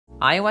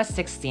iOS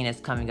 16 is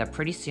coming up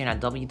pretty soon at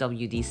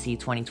WWDC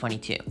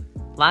 2022.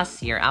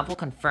 Last year, Apple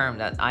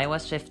confirmed that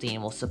iOS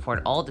 15 will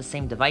support all the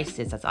same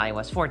devices as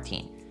iOS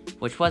 14,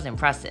 which was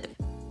impressive.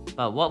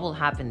 But what will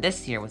happen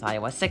this year with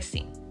iOS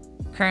 16?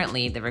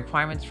 Currently, the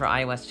requirements for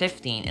iOS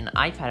 15 and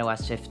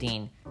iPadOS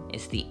 15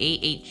 is the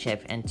A8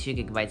 chip and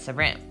 2GB of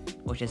RAM,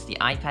 which is the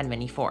iPad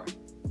mini 4.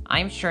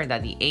 I'm sure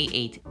that the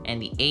A8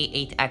 and the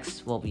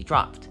A8X will be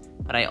dropped,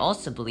 but I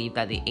also believe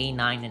that the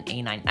A9 and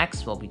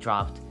A9X will be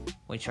dropped,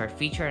 which are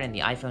featured in the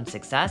iPhone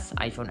 6s,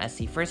 iPhone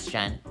SE 1st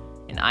Gen,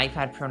 and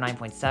iPad Pro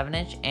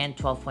 9.7-inch and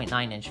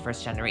 12.9-inch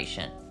 1st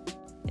generation.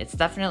 It's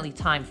definitely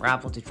time for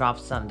Apple to drop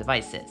some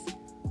devices.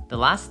 The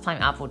last time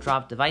Apple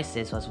dropped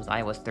devices was with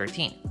iOS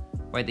 13,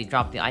 where they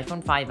dropped the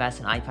iPhone 5s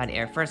and iPad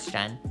Air 1st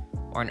Gen,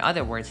 or in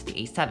other words, the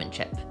A7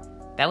 chip.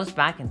 That was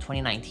back in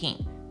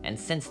 2019, and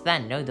since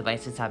then no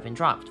devices have been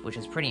dropped, which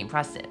is pretty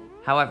impressive.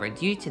 However,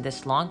 due to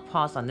this long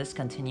pause on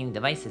discontinuing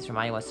devices from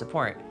iOS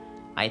support,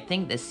 I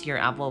think this year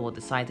Apple will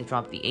decide to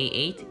drop the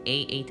A8,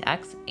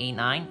 A8X,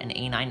 A9, and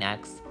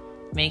A9X,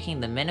 making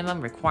the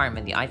minimum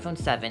requirement the iPhone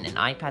 7 and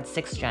iPad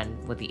 6th Gen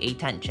with the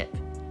A10 chip.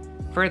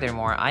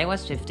 Furthermore,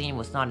 iOS 15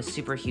 was not a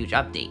super huge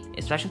update,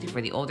 especially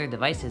for the older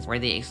devices where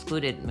they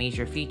excluded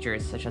major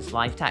features such as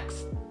live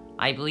text.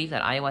 I believe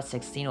that iOS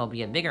 16 will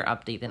be a bigger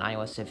update than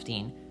iOS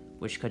 15,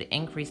 which could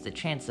increase the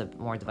chance of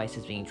more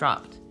devices being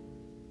dropped.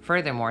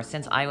 Furthermore,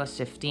 since iOS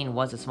 15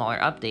 was a smaller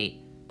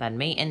update, that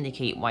may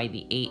indicate why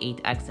the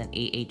A8X and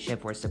A8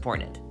 chip were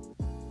supported.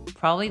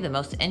 Probably the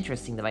most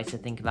interesting device to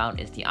think about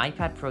is the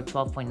iPad Pro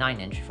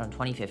 12.9-inch from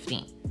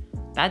 2015.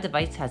 That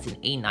device has an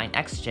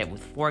A9X chip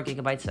with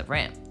 4GB of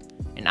RAM,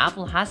 and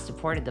Apple has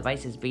supported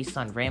devices based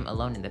on RAM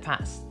alone in the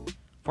past.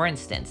 For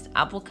instance,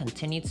 Apple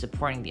continued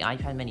supporting the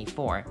iPad mini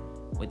 4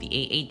 with the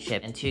A8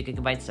 chip and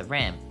 2GB of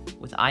RAM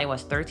with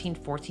iOS 13,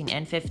 14,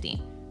 and 15,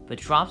 but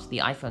dropped the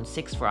iPhone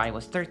 6 for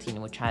iOS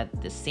 13, which had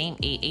the same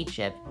A8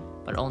 chip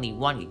but only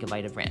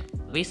 1GB of RAM.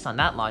 Based on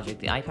that logic,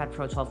 the iPad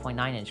Pro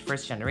 12.9-inch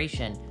 1st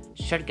generation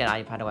should get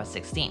iPadOS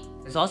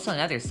 16. There's also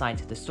another side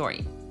to the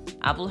story.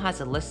 Apple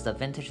has a list of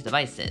vintage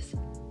devices.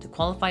 To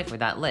qualify for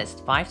that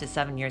list, 5 to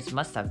 7 years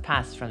must have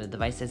passed from the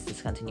device's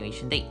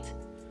discontinuation date.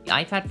 The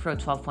iPad Pro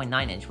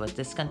 12.9-inch was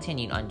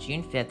discontinued on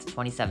June 5th,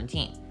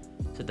 2017,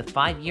 so the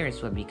 5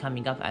 years would be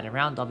coming up at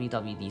around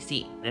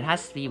WWDC. But it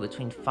has to be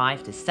between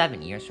 5 to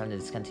 7 years from the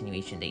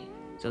discontinuation date,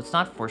 so it's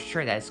not for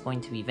sure that it's going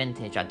to be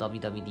vintage at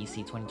WWDC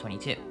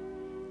 2022.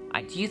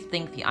 I do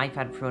think the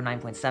iPad Pro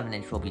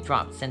 9.7-inch will be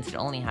dropped since it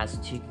only has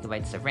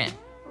 2GB of RAM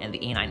and the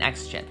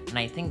A9X chip, and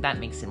I think that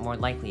makes it more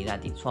likely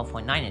that the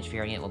 12.9-inch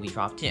variant will be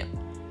dropped too.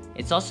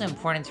 It's also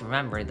important to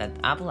remember that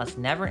Apple has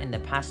never in the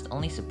past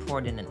only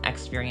supported an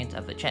X variant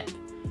of the chip,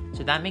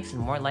 so that makes it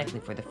more likely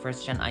for the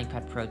 1st Gen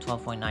iPad Pro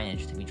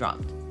 12.9-inch to be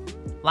dropped.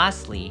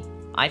 Lastly,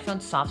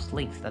 iPhone Soft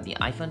leaked that the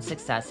iPhone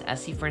 6s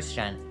SE 1st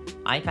Gen,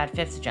 iPad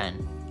 5th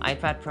Gen,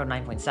 iPad Pro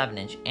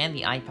 9.7-inch, and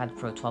the iPad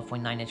Pro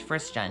 12.9-inch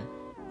 1st Gen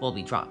will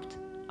be dropped.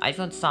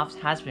 iPhone Soft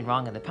has been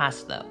wrong in the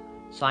past though,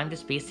 so I'm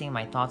just basing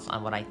my thoughts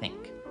on what I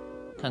think.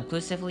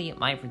 Conclusively,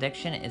 my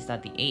prediction is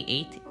that the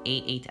A8,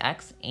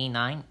 A8X,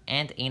 A9,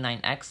 and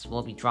A9X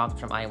will be dropped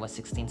from iOS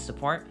 16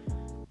 support,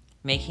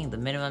 making the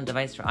minimum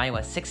device for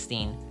iOS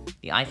 16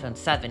 the iPhone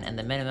 7 and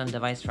the minimum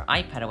device for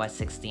iPadOS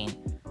 16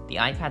 the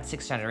iPad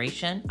 6th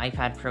generation,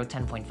 iPad Pro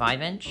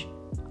 10.5-inch,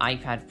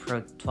 iPad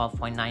Pro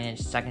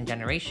 12.9-inch 2nd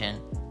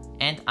generation,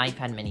 and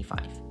iPad mini 5.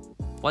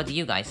 What do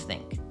you guys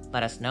think?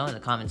 Let us know in the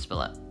comments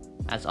below.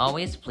 As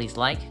always, please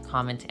like,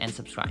 comment, and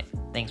subscribe.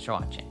 Thanks for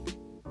watching.